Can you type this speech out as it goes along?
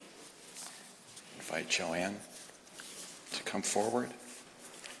invite Joanne to come forward.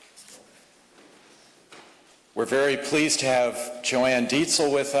 We're very pleased to have Joanne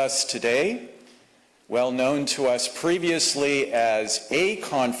Dietzel with us today, well known to us previously as a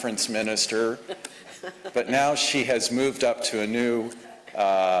conference minister, but now she has moved up to a new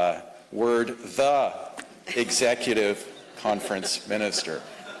word, the executive conference minister.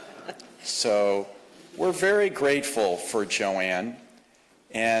 So we're very grateful for Joanne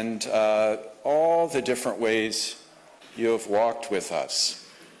and all the different ways you have walked with us,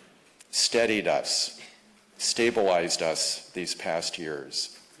 steadied us, stabilized us these past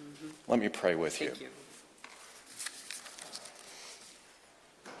years. Let me pray with you. Thank you.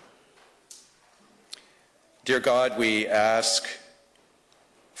 Dear God, we ask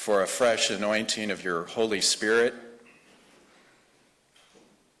for a fresh anointing of your Holy Spirit.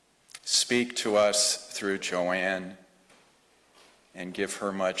 Speak to us through Joanne and give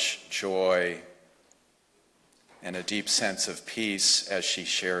her much joy and a deep sense of peace as she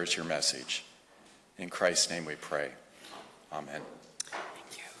shares your message. In Christ's name we pray. Amen.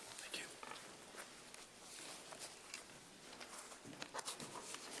 Thank you.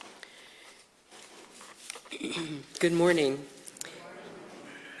 Thank you. Good morning.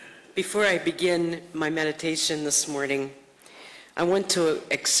 Before I begin my meditation this morning, I want to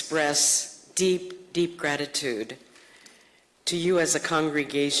express deep, deep gratitude to you as a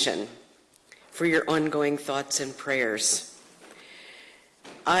congregation for your ongoing thoughts and prayers.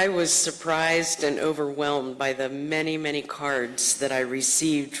 I was surprised and overwhelmed by the many, many cards that I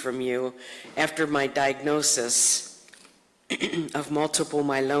received from you after my diagnosis of multiple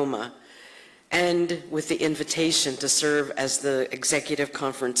myeloma, and with the invitation to serve as the Executive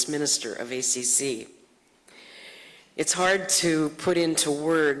Conference Minister of ACC. It's hard to put into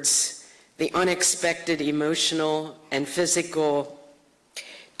words the unexpected emotional and physical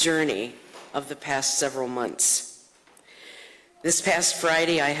journey of the past several months. This past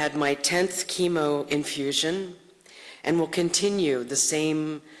Friday, I had my 10th chemo infusion and will continue the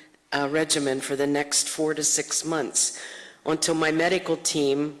same regimen for the next 4 to 6 months until my medical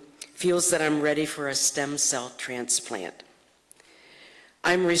team feels that I'm ready for a stem cell transplant.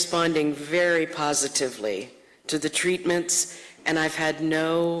 I'm responding very positively to the treatments, and I've had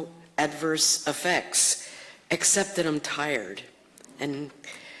no adverse effects, except that I'm tired. And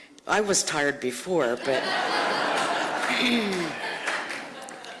I was tired before, but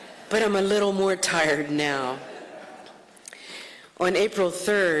but I'm a little more tired now. On April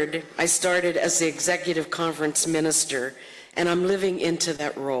 3rd, I started as the Executive Conference Minister, and I'm living into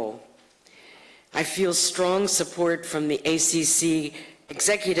that role. I feel strong support from the ACC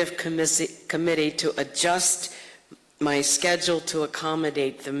Executive Committee to adjust my schedule to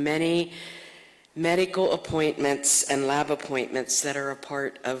accommodate the many medical appointments and lab appointments that are a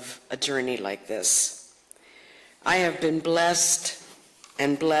part of a journey like this. I have been blessed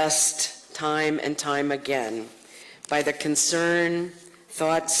and blessed time and time again by the concern,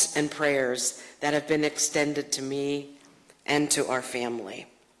 thoughts, and prayers that have been extended to me and to our family.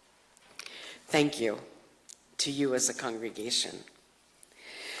 Thank you to you as a congregation.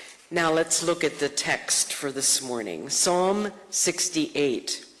 Now let's look at the text for this morning. Psalm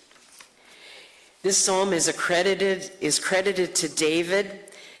 68. This psalm is credited to David,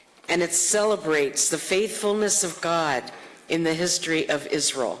 and it celebrates the faithfulness of God in the history of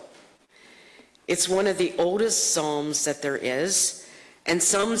Israel. It's one of the oldest psalms that there is, and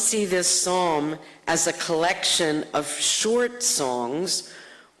some see this psalm as a collection of short songs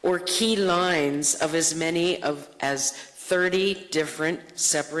or key lines of as many as 30 different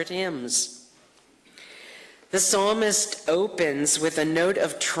separate hymns. The psalmist opens with a note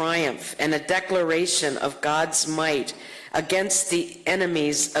of triumph and a declaration of God's might against the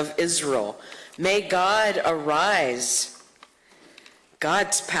enemies of Israel. May God arise.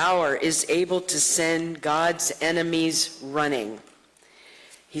 God's power is able to send God's enemies running.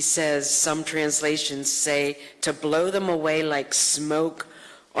 He says, some translations say, to blow them away like smoke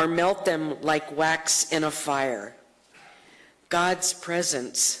or melt them like wax in a fire. God's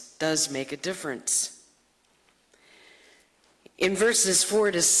presence does make a difference. In verses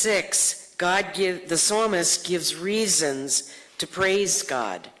 4 to 6, the psalmist gives reasons to praise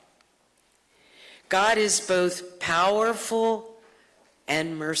God. God is both powerful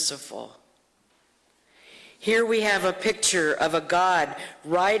and merciful. Here we have a picture of a God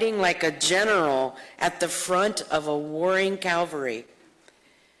riding like a general at the front of a warring cavalry,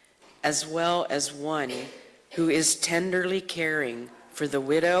 as well as one who is tenderly caring for the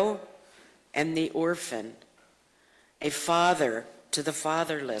widow and the orphan, a father to the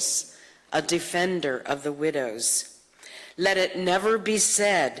fatherless, a defender of the widows. Let it never be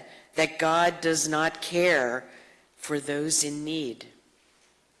said that God does not care for those in need.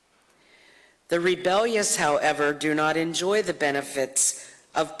 The rebellious, however, do not enjoy the benefits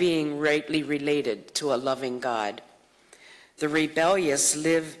of being rightly related to a loving God. The rebellious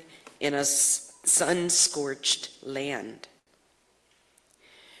live in a sun-scorched land.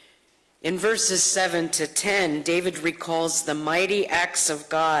 In verses 7 to 10, David recalls the mighty acts of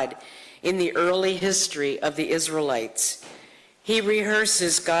God in the early history of the Israelites. He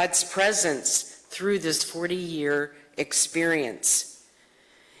rehearses God's presence through this 40-year experience.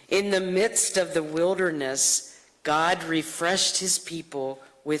 In the midst of the wilderness, God refreshed his people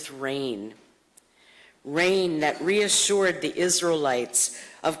with rain. Rain that reassured the Israelites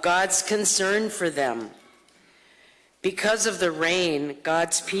of God's concern for them. Because of the rain,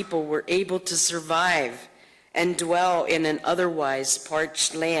 God's people were able to survive and dwell in an otherwise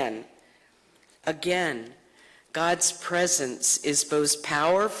parched land. Again, God's presence is both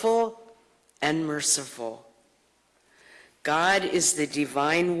powerful and merciful. God is the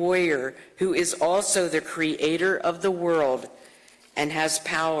divine warrior who is also the creator of the world and has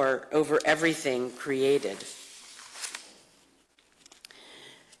power over everything created.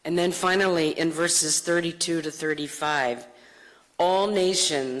 And then finally, in verses 32 to 35, all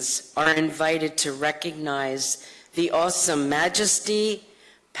nations are invited to recognize the awesome majesty,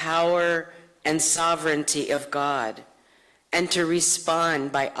 power, and sovereignty of God, and to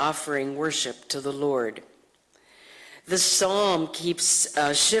respond by offering worship to the Lord. The psalm keeps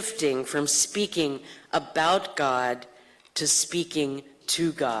shifting from speaking about God to speaking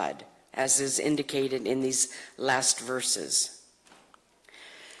to God, as is indicated in these last verses.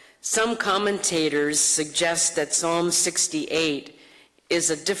 Some commentators suggest that Psalm 68 is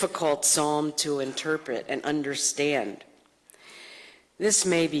a difficult psalm to interpret and understand. This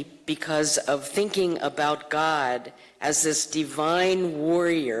may be because of thinking about God as this divine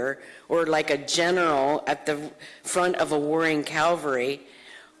warrior, or like a general at the front of a warring cavalry,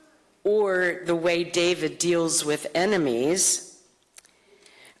 or the way David deals with enemies.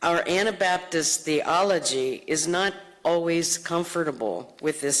 Our Anabaptist theology is not always comfortable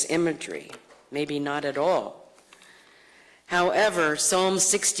with this imagery, maybe not at all. However, Psalm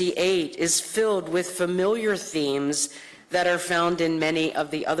 68 is filled with familiar themes that are found in many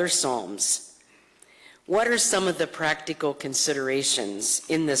of the other Psalms. What are some of the practical considerations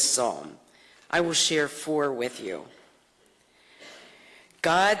in this psalm? I will share 4 with you.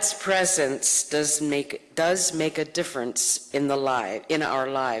 God's presence does make a difference in our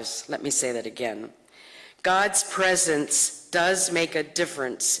lives. Let me say that again. God's presence does make a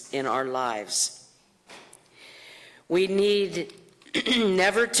difference in our lives. We need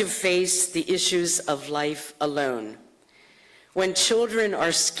never to face the issues of life alone. When children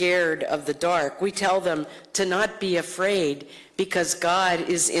are scared of the dark, we tell them to not be afraid because God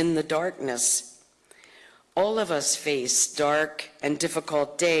is in the darkness. All of us face dark and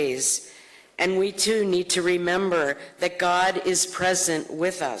difficult days, and we too need to remember that God is present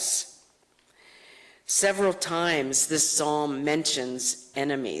with us. Several times this psalm mentions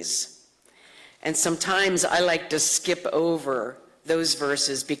enemies, and sometimes I like to skip over those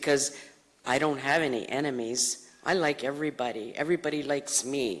verses because I don't have any enemies. I like everybody. Everybody likes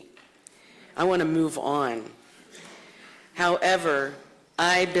me. I want to move on. However,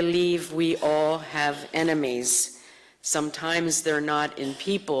 I believe we all have enemies. Sometimes they're not in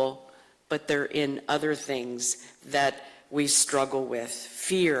people, but they're in other things that we struggle with.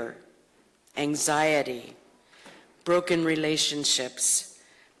 Fear, anxiety, broken relationships,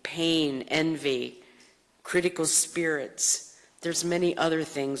 pain, envy, critical spirits. There's many other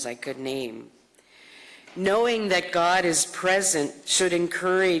things I could name. Knowing that God is present should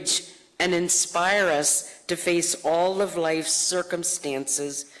encourage and inspire us to face all of life's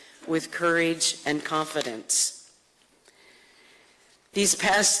circumstances with courage and confidence. These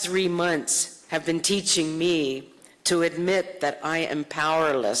past 3 months have been teaching me to admit that I am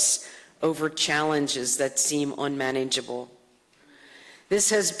powerless over challenges that seem unmanageable. This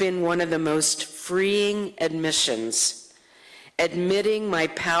has been one of the most freeing admissions. Admitting my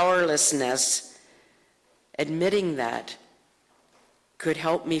powerlessness, admitting that could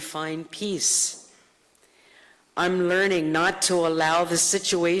help me find peace. I'm learning not to allow the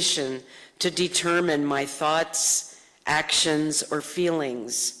situation to determine my thoughts, actions, or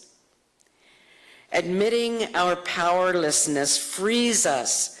feelings. Admitting our powerlessness frees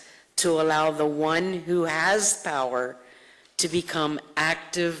us to allow the one who has power to become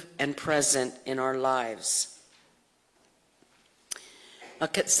active and present in our lives.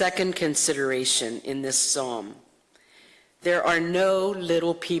 A second consideration in this psalm: there are no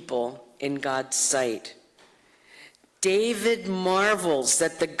little people in God's sight. David marvels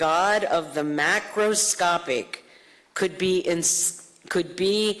that the God of the macroscopic could be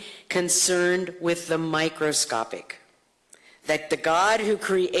concerned with the microscopic, that the God who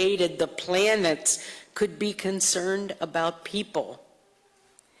created the planets could be concerned about people.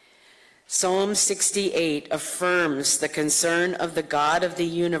 Psalm 68 affirms the concern of the God of the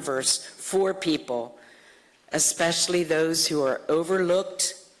universe for people, especially those who are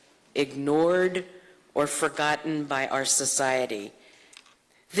overlooked, ignored, or forgotten by our society.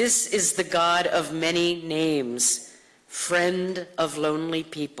 This is the God of many names, friend of lonely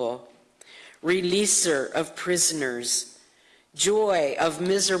people, releaser of prisoners, joy of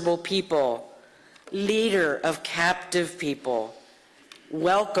miserable people, leader of captive people,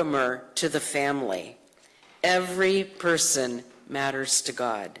 welcomer to the family. Every person matters to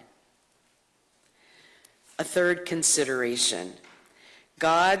God. A third consideration: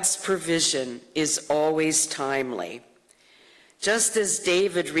 God's provision is always timely. Just as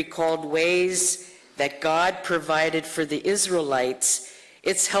David recalled ways that God provided for the Israelites,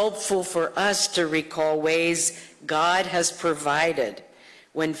 it's helpful for us to recall ways God has provided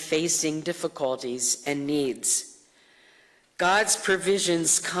when facing difficulties and needs. God's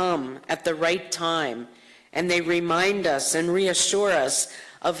provisions come at the right time, and they remind us and reassure us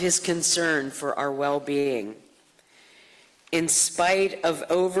of his concern for our well-being. In spite of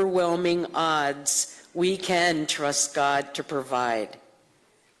overwhelming odds, we can trust God to provide.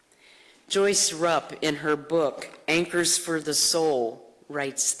 Joyce Rupp, in her book, Anchors for the Soul,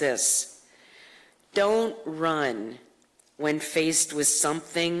 writes this: "Don't run when faced with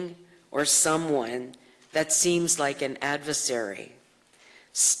something or someone that seems like an adversary.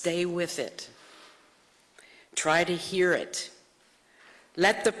 Stay with it. Try to hear it.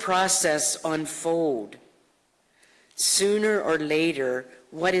 Let the process unfold. Sooner or later,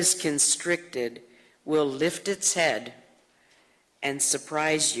 what is constricted will lift its head and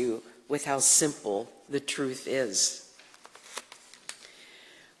surprise you with how simple the truth is."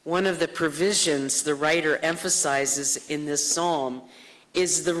 One of the provisions the writer emphasizes in this psalm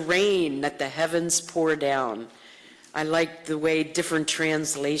is the rain that the heavens pour down. I like the way different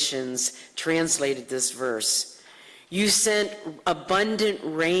translations translated this verse. "You sent abundant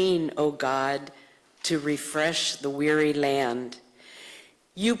rain, O God, to refresh the weary land.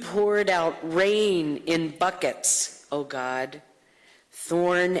 You poured out rain in buckets, O God.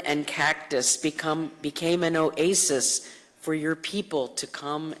 Thorn and cactus became an oasis for your people to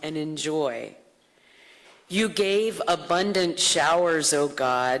come and enjoy. You gave abundant showers, O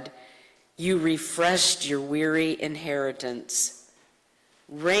God. You refreshed your weary inheritance.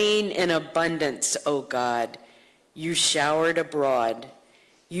 Rain in abundance, O God. You showered abroad.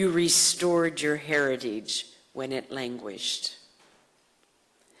 You restored your heritage when it languished."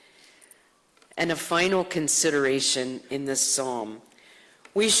 And a final consideration in this psalm: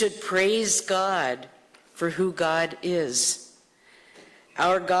 we should praise God for who God is.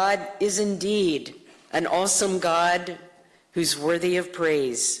 Our God is indeed an awesome God who's worthy of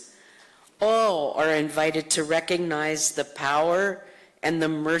praise. All are invited to recognize the power and the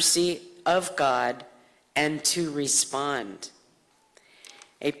mercy of God and to respond.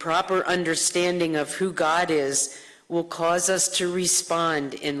 A proper understanding of who God is will cause us to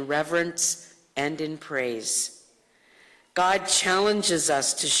respond in reverence and in praise. God challenges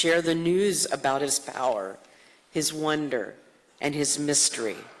us to share the news about his power, his wonder, and his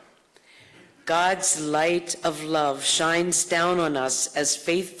mystery. God's light of love shines down on us as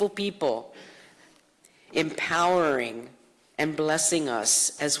faithful people, empowering and blessing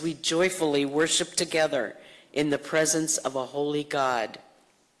us as we joyfully worship together in the presence of a holy God.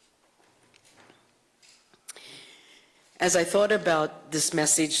 As I thought about this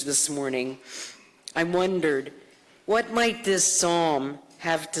message this morning, I wondered, what might this psalm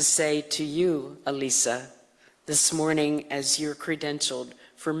have to say to you, Elisa, this morning as you're credentialed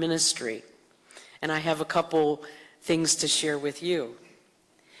for ministry? And I have a couple things to share with you.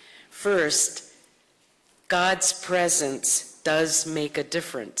 First, God's presence does make a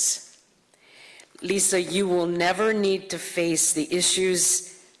difference. Lisa, you will never need to face the issues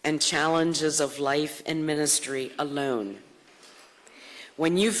and challenges of life and ministry alone.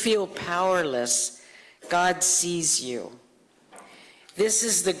 When you feel powerless, God sees you. This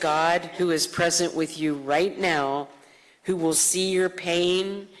is the God who is present with you right now, who will see your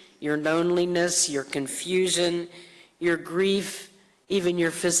pain, your loneliness, your confusion, your grief, even your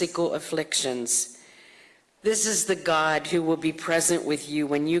physical afflictions. This is the God who will be present with you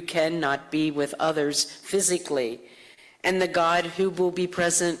when you cannot be with others physically, and the God who will be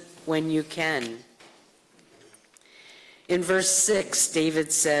present when you can. In verse 6,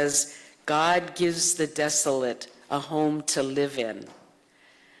 David says, "God gives the desolate a home to live in.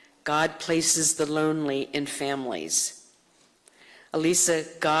 God places the lonely in families. Elisa,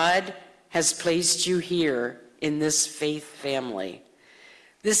 God has placed you here in this faith family.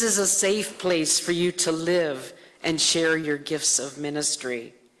 This is a safe place for you to live and share your gifts of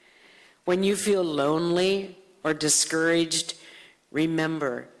ministry. When you feel lonely or discouraged,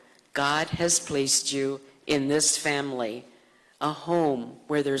 remember, God has placed you in this family, a home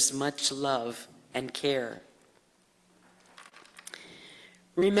where there's much love and care.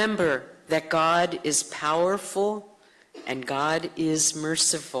 Remember that God is powerful and God is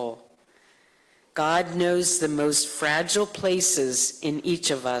merciful. God knows the most fragile places in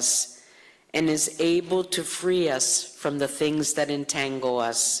each of us and is able to free us from the things that entangle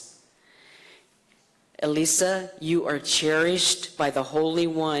us. Elisa, you are cherished by the Holy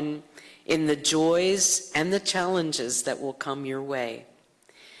One in the joys and the challenges that will come your way.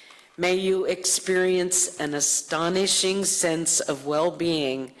 May you experience an astonishing sense of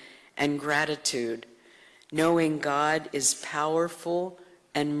well-being and gratitude, knowing God is powerful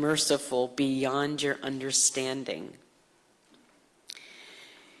and merciful beyond your understanding.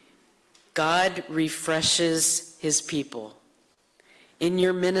 God refreshes his people. In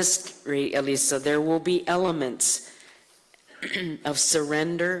your ministry, Elisa, there will be elements of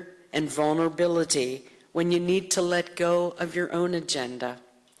surrender and vulnerability when you need to let go of your own agenda.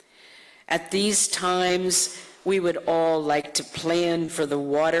 At these times, we would all like to plan for the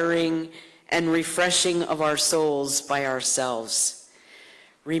watering and refreshing of our souls by ourselves.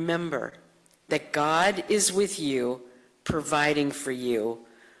 Remember that God is with you, providing for you,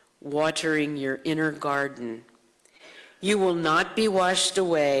 watering your inner garden. You will not be washed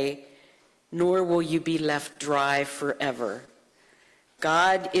away, nor will you be left dry forever.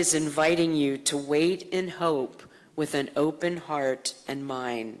 God is inviting you to wait in hope with an open heart and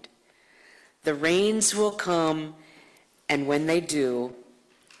mind. The rains will come, and when they do,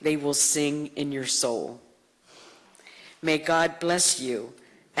 they will sing in your soul. May God bless you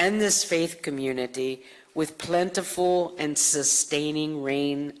and this faith community with plentiful and sustaining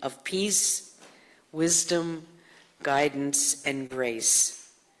rain of peace, wisdom, guidance, and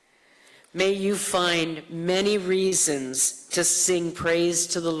grace. May you find many reasons to sing praise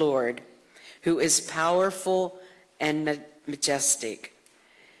to the Lord, who is powerful and majestic.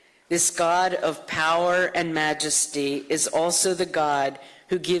 This God of power and majesty is also the God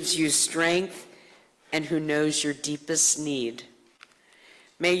who gives you strength and who knows your deepest need.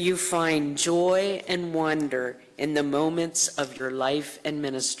 May you find joy and wonder in the moments of your life and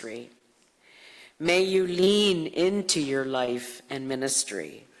ministry. May you lean into your life and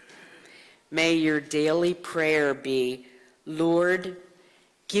ministry. May your daily prayer be, Lord,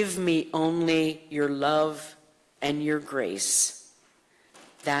 give me only your love and your grace.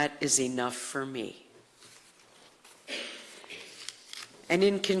 That is enough for me. And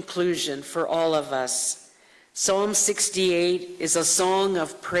in conclusion, for all of us, Psalm 68 is a song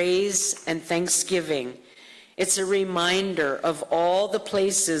of praise and thanksgiving. It's a reminder of all the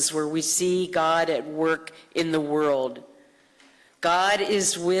places where we see God at work in the world. God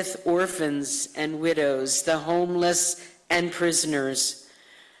is with orphans and widows, the homeless and prisoners.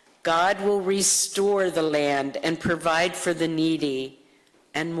 God will restore the land and provide for the needy,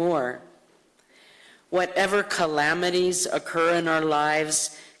 and more. Whatever calamities occur in our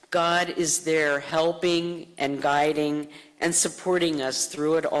lives, God is there helping and guiding and supporting us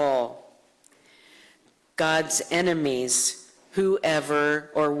through it all. God's enemies,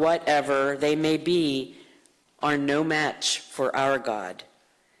 whoever or whatever they may be, are no match for our God.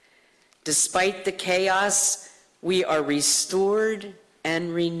 Despite the chaos, we are restored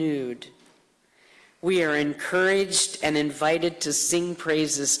and renewed. We are encouraged and invited to sing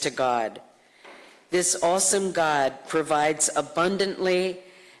praises to God. This awesome God provides abundantly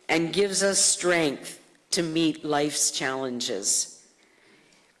and gives us strength to meet life's challenges.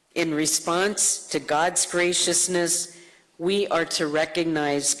 In response to God's graciousness, we are to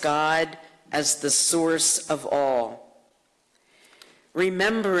recognize God as the source of all.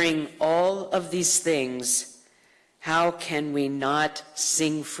 Remembering all of these things, how can we not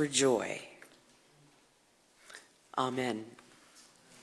sing for joy? Amen.